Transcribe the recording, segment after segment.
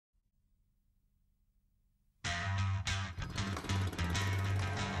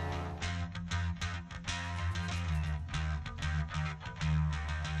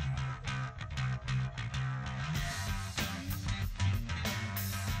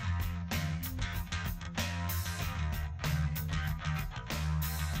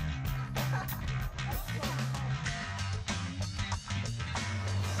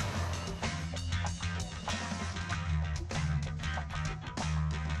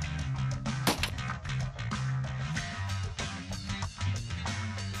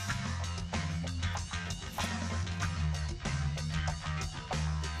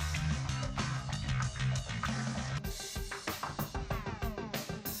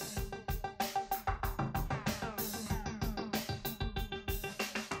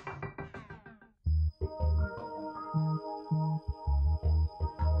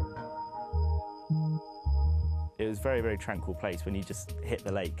It was a very, very tranquil place when you just hit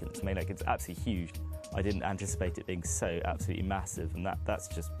the lake, and it's main lake. It's absolutely huge. I didn't anticipate it being so absolutely massive, and that's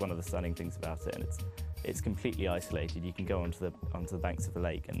just one of the stunning things about it. And it's completely isolated. You can go onto the banks of the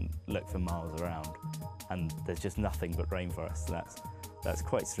lake and look for miles around, and there's just nothing but rainforest. And that's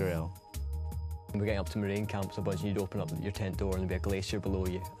quite surreal. We're getting up to marine camps a bunch, and you'd open up your tent door and there'd be a glacier below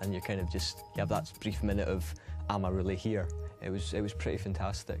you, and you kind of you have that brief minute of, am I really here? It was pretty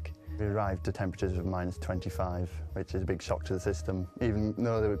fantastic. We arrived to temperatures of -25, which is a big shock to the system. Even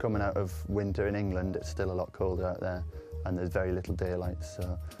though they were coming out of winter in England, it's still a lot colder out there, and there's very little daylight,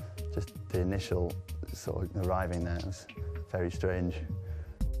 so just the initial sort of arriving there was very strange.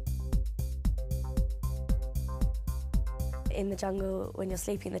 In the jungle, when you're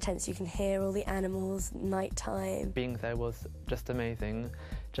sleeping in the tents, you can hear all the animals, night time. Being there was just amazing,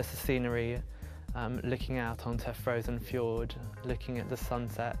 just the scenery, looking out onto a frozen fjord, looking at the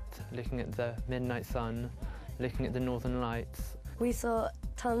sunset, looking at the midnight sun, looking at the northern lights. We saw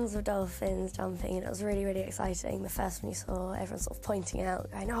tons of dolphins jumping, and it was really, really exciting. The first one you saw, everyone sort of pointing out,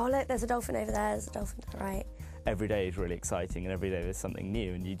 going, oh look, there's a dolphin over there, there's a dolphin to the right. Every day is really exciting, and every day there's something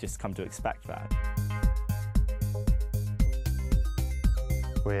new, and you just come to expect that.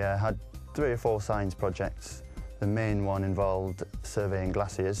 We had 3 or 4 science projects. The main one involved surveying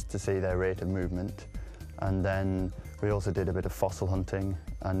glaciers to see their rate of movement, and then we also did a bit of fossil hunting,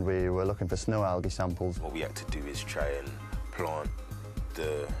 and we were looking for snow algae samples. What we had to do is try and plant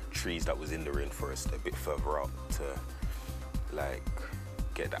the trees that was in the rainforest a bit further out to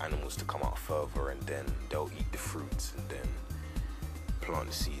get the animals to come out further, and then they'll eat the fruits and then plant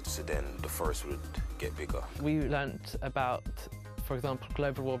the seeds, so then the forest would get bigger. We learnt about, for example,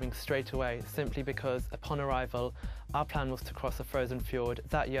 global warming straight away, simply because upon arrival our plan was to cross a frozen fjord.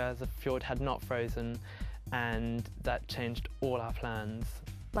 That year the fjord had not frozen, and that changed all our plans.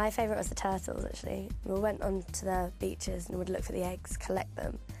 My favourite was the turtles, actually. We went onto the beaches and would look for the eggs, collect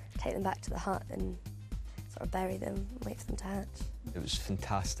them, take them back to the hut and sort of bury them and wait for them to hatch. It was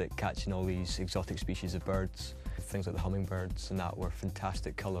fantastic catching all these exotic species of birds. Things like the hummingbirds and that were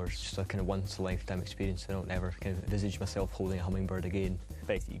fantastic colours, just a kind of once-in-a-lifetime experience. I don't ever kind of envisage myself holding a hummingbird again.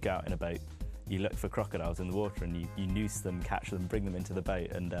 Basically, you go out in a boat, you look for crocodiles in the water, and you noose them, catch them, bring them into the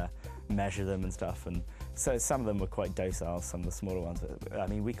boat and measure them and stuff. And so some of them were quite docile, some of the smaller ones. I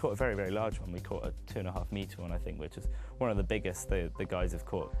mean, we caught a very, very large one. We caught a 2.5 metre one, I think, which is one of the biggest the guys have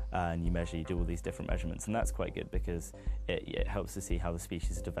caught. And you measure, you do all these different measurements, and that's quite good because it helps to see how the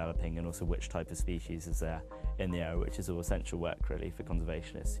species are developing and also which type of species is there in the area, which is all essential work, really, for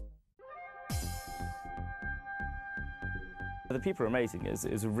conservationists. The people are amazing. It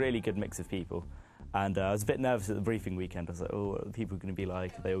was a really good mix of people, and I was a bit nervous at the briefing weekend. I was like, oh, what are the people going to be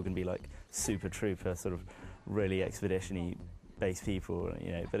like? Are they all going to be like super trooper, sort of really expedition-y based people,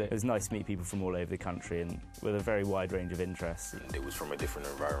 you know? But it was nice to meet people from all over the country and with a very wide range of interests. It was from a different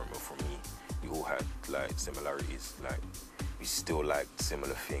environment for me. We all had similarities, we still liked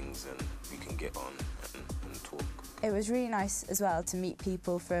similar things, and we can get on and talk. It was really nice as well to meet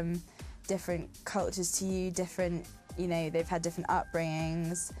people from different cultures to you, different, they've had different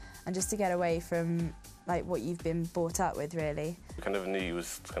upbringings, and just to get away from what you've been brought up with, really. You kind of knew you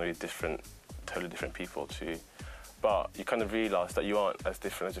was going to be different, totally different people to you, but you kind of realised that you aren't as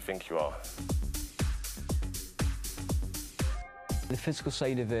different as you think you are. The physical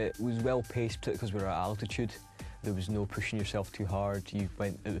side of it was well paced, particularly because we were at altitude. There was no pushing yourself too hard. You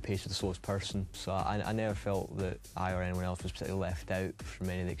went at the pace of the slowest person. So I never felt that I or anyone else was particularly left out from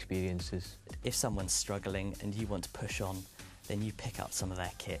any of the experiences. If someone's struggling and you want to push on, then you pick up some of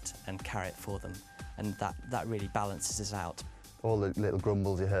their kit and carry it for them, and that really balances us out. All the little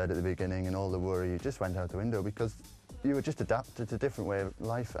grumbles you heard at the beginning and all the worry, you just went out the window because you were just adapted to a different way of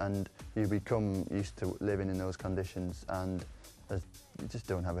life, and you become used to living in those conditions, and you just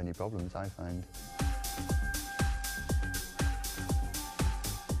don't have any problems, I find.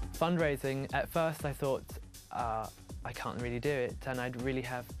 Fundraising, at first I thought, I can't really do it, and I'd really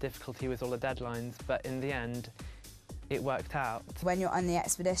have difficulty with all the deadlines, but in the end, it worked out. When you're on the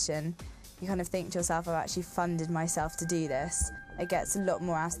expedition, you kind of think to yourself, I've actually funded myself to do this. It gets a lot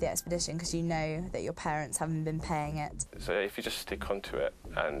more out of the expedition because you know that your parents haven't been paying it. So if you just stick onto it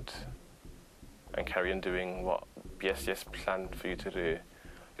and carry on doing what BSES planned for you to do,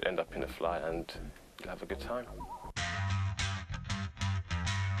 you'll end up in a flight and you'll have a good time.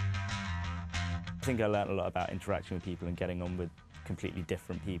 I think I learnt a lot about interacting with people and getting on with completely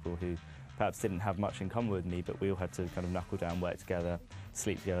different people who perhaps didn't have much in common with me, but we all had to kind of knuckle down, work together,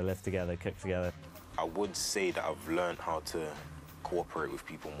 sleep together, live together, cook together. I would say that I've learned how to cooperate with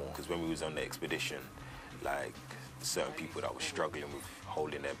people more, because when we was on the expedition, certain people that were struggling with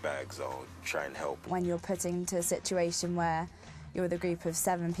holding their bags, I'll try and help. When you're put into a situation where you're with a group of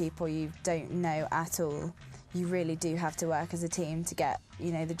 7 people you don't know at all, you really do have to work as a team to get,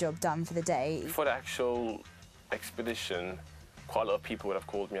 you know, the job done for the day. For the actual expedition, quite a lot of people would have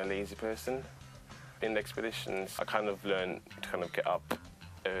called me a lazy person. In the expeditions, I kind of learned to kind of get up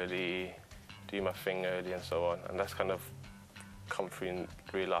early, do my thing early and so on, and that's kind of come through in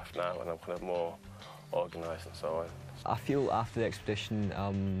real life now, and I'm kind of more organised and so on. I feel after the expedition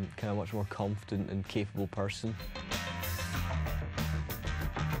I'm kind of a much more confident and capable person.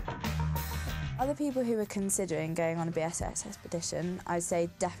 Other people who are considering going on a BSES expedition, I'd say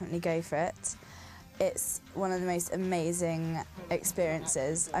definitely go for it. It's one of the most amazing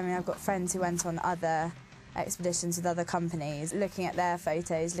experiences. I mean, I've got friends who went on other expeditions with other companies, looking at their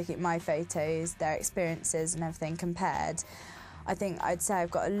photos, looking at my photos, their experiences and everything compared. I think I'd say I've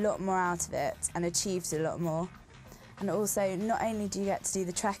got a lot more out of it and achieved a lot more. And also, not only do you get to do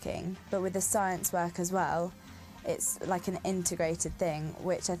the trekking, but with the science work as well, it's like an integrated thing,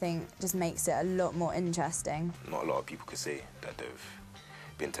 which I think just makes it a lot more interesting. Not a lot of people could say that they've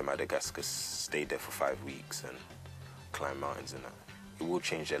been to Madagascar, stayed there for 5 weeks and climbed mountains and that. It will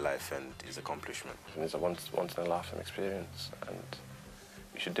change their life and his accomplishment. It's a once in a lifetime experience and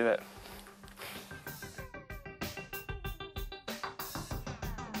you should do it.